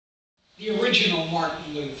the original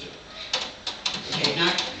Martin Luther. Okay,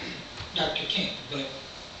 not Dr. King, but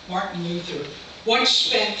Martin Luther once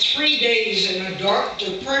spent 3 days in a dark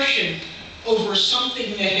depression over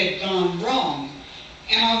something that had gone wrong.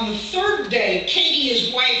 And on the 3rd day, Katie,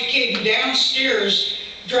 his wife, came downstairs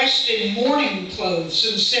dressed in mourning clothes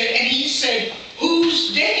and he said,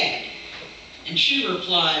 "Who's dead?" And she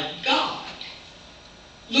replied, "God."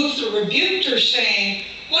 Luther rebuked her, saying,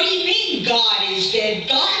 "What do you mean God is dead?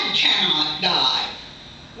 God cannot die."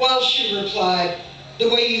 Well, she replied, "The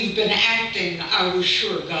way you've been acting, I was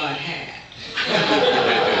sure God had."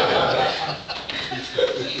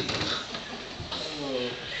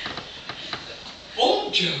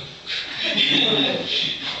 Old joke.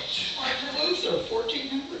 Martin Luther,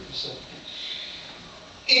 1400 or something.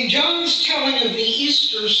 In John's telling of the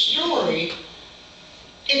Easter story,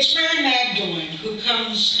 it's Mary Magdalene who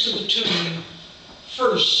comes to the tomb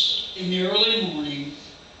first in the early morning,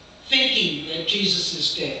 thinking that Jesus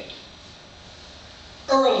is dead.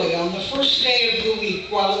 Early on the first day of the week,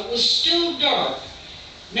 while it was still dark,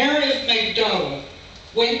 Mary of Magdala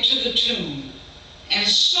went to the tomb and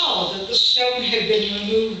saw that the stone had been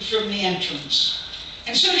removed from the entrance.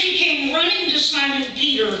 And so she came running to Simon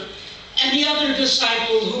Peter and the other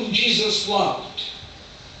disciple whom Jesus loved.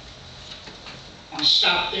 I'll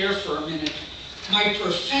stop there for a minute. My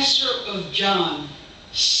professor of John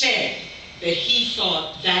said that he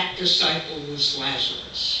thought that disciple was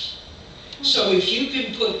Lazarus. So if you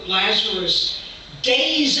can put Lazarus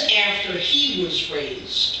days after he was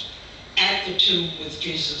raised at the tomb with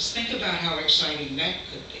Jesus, think about how exciting that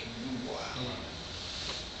could be. Wow.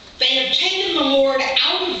 They have taken the Lord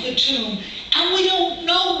out of the tomb, and we don't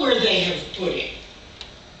know where they have put him.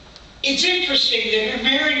 It's interesting that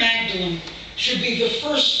Mary Magdalene should be the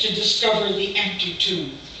first to discover the empty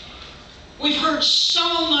tomb. We've heard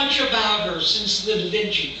so much about her since the Da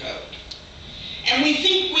Vinci Code. And we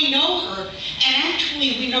think we know her, and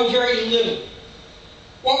actually we know very little.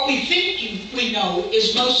 What we think we know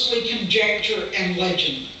is mostly conjecture and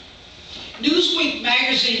legend. Newsweek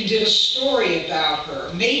magazine did a story about her,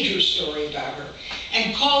 a major story about her,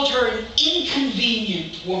 and called her an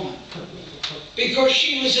inconvenient woman because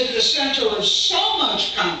she was at the center of so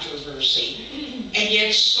much controversy, and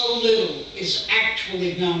yet so little is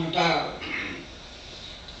actually known about her.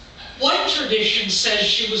 One tradition says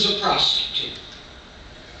she was a prostitute,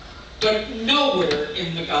 but nowhere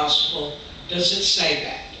in the gospel does it say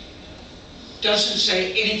that. Doesn't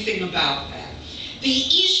say anything about that. The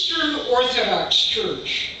Eastern Orthodox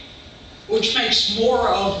Church, which makes more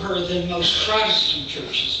of her than most Protestant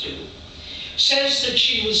churches do, says that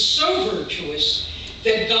she was so virtuous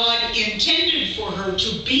that God intended for her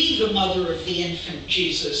to be the mother of the infant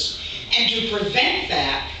Jesus, and to prevent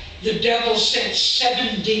that, the devil sent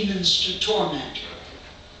 7 demons to torment her.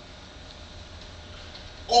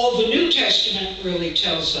 All the New Testament really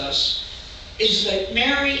tells us is that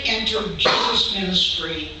Mary entered Jesus'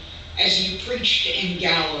 ministry as he preached in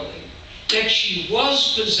Galilee, that she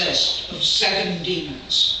was possessed of 7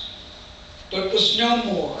 demons, but was no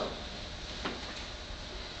more,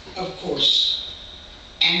 of course,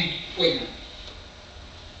 and women.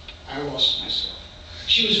 I lost myself.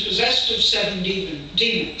 She was possessed of 7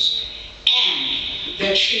 demons, and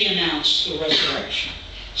that she announced the resurrection.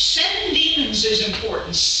 7 demons is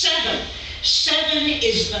important. 7. 7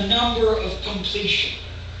 is the number of completion.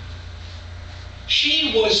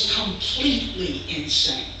 She was completely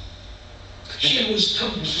insane. She was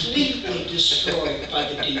completely destroyed by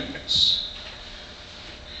the demons.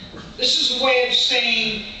 This is a way of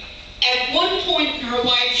saying, at one point in her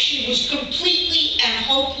life, she was completely and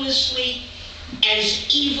hopelessly as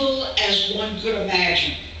evil as one could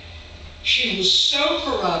imagine. She was so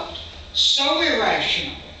corrupt, so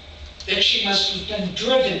irrational, that she must have been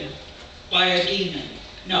driven by a demon.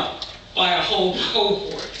 No, by a whole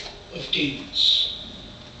cohort of demons.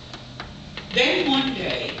 Then one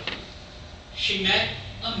day, she met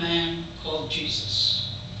a man called Jesus.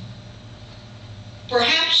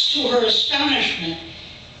 Perhaps to her astonishment,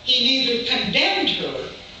 he neither condemned her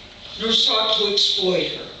nor sought to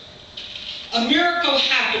exploit her. A miracle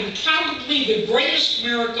happened, probably the greatest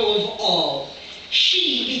miracle of all.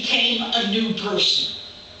 She became a new person,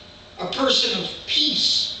 a person of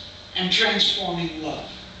peace and transforming love.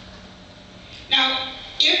 Now,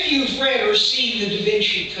 if you've read or seen the Da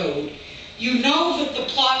Vinci Code, you know that the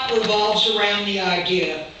plot revolves around the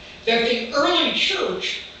idea that the early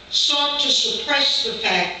church sought to suppress the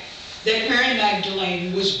fact that Mary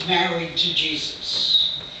Magdalene was married to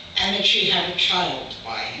Jesus and that she had a child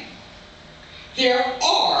by him. There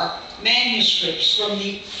are manuscripts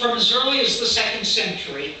from as early as the 2nd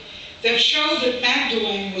century that show that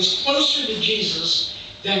Magdalene was closer to Jesus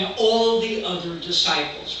than all the other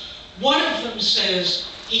disciples. One of them says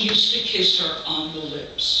he used to kiss her on the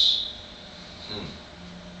lips.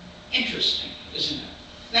 Interesting, isn't it?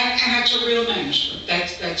 And that's a real manuscript.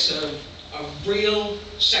 That's a real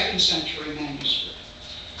 2nd century manuscript.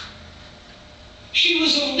 She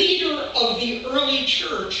was a leader of the early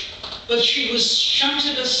church, but she was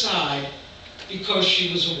shunted aside because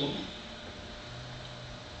she was a woman.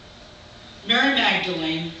 Mary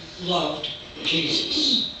Magdalene loved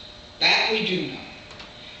Jesus. That we do know.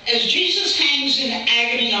 As Jesus hangs in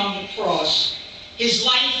agony on the cross, his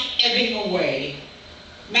life ebbing away,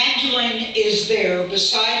 Magdalene is there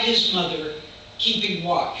beside his mother, keeping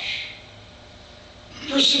watch.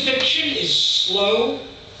 Crucifixion is slow,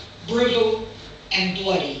 brutal, and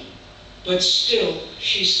bloody, but still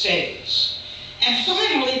she stays. And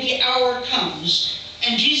finally the hour comes,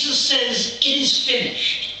 and Jesus says, "It is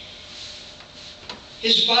finished."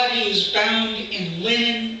 His body is bound in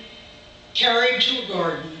linen, carried to a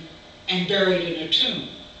garden, and buried in a tomb.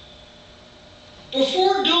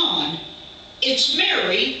 Before dawn, it's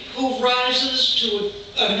Mary who rises to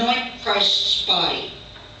anoint Christ's body.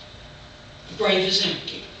 The grave is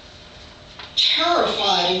empty.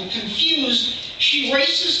 Terrified and confused, she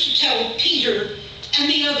races to tell Peter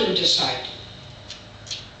and the other disciple.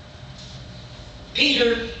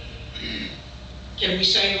 Peter, can we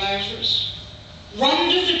say Lazarus? Run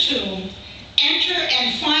to the tomb, enter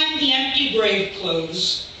and find the empty grave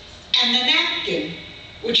clothes and the napkin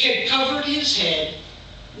which had covered his head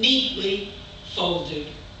neatly folded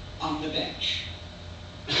on the bench.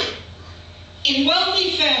 In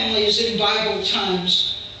wealthy families in Bible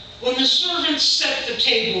times, when the servants set the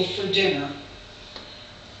table for dinner,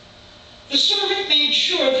 the servant made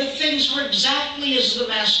sure that things were exactly as the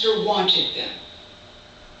master wanted them.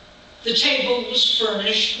 The table was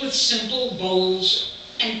furnished with simple bowls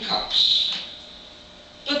and cups.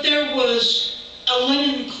 But there was a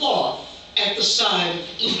linen cloth at the side of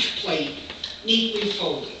each plate, neatly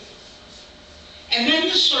folded. And then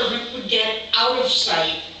the servant would get out of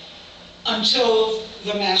sight until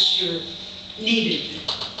the master needed him.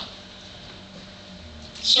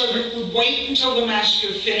 The servant would wait until the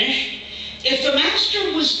master finished. If the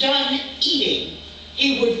master was done eating,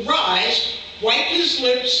 he would rise, wipe his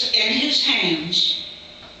lips and his hands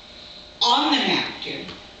on the napkin,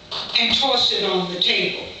 and toss it on the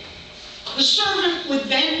table. The servant would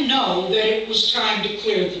then know that it was time to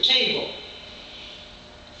clear the table.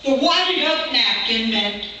 The wadded up napkin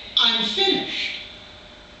meant, "I'm finished."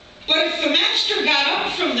 But if the master got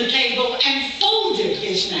up from the table and folded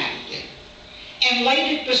his napkin and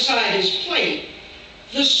laid it beside his plate,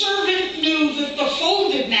 the servant knew that the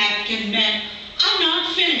folded napkin meant, "I'm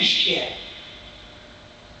not finished yet."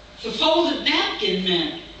 The folded napkin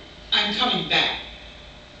meant, "I'm coming back."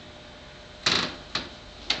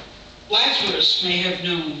 Lazarus may have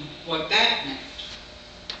known what that meant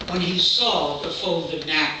when he saw the folded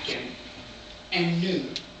napkin and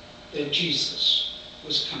knew that Jesus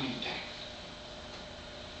was coming back.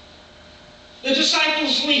 The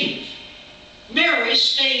disciples leave. Mary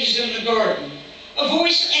stays in the garden. A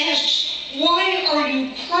voice asks, "Why are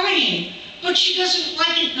you crying?" But she doesn't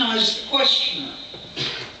recognize the questioner.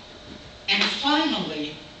 And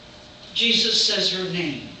finally, Jesus says her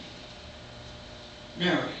name,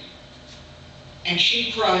 Mary. And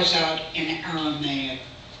she cries out in Aramaic,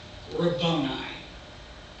 "Rabboni."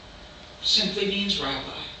 Simply means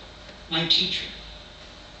rabbi, my teacher.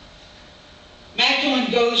 Magdalene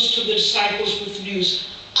goes to the disciples with news,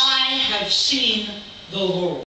 "I have seen the Lord."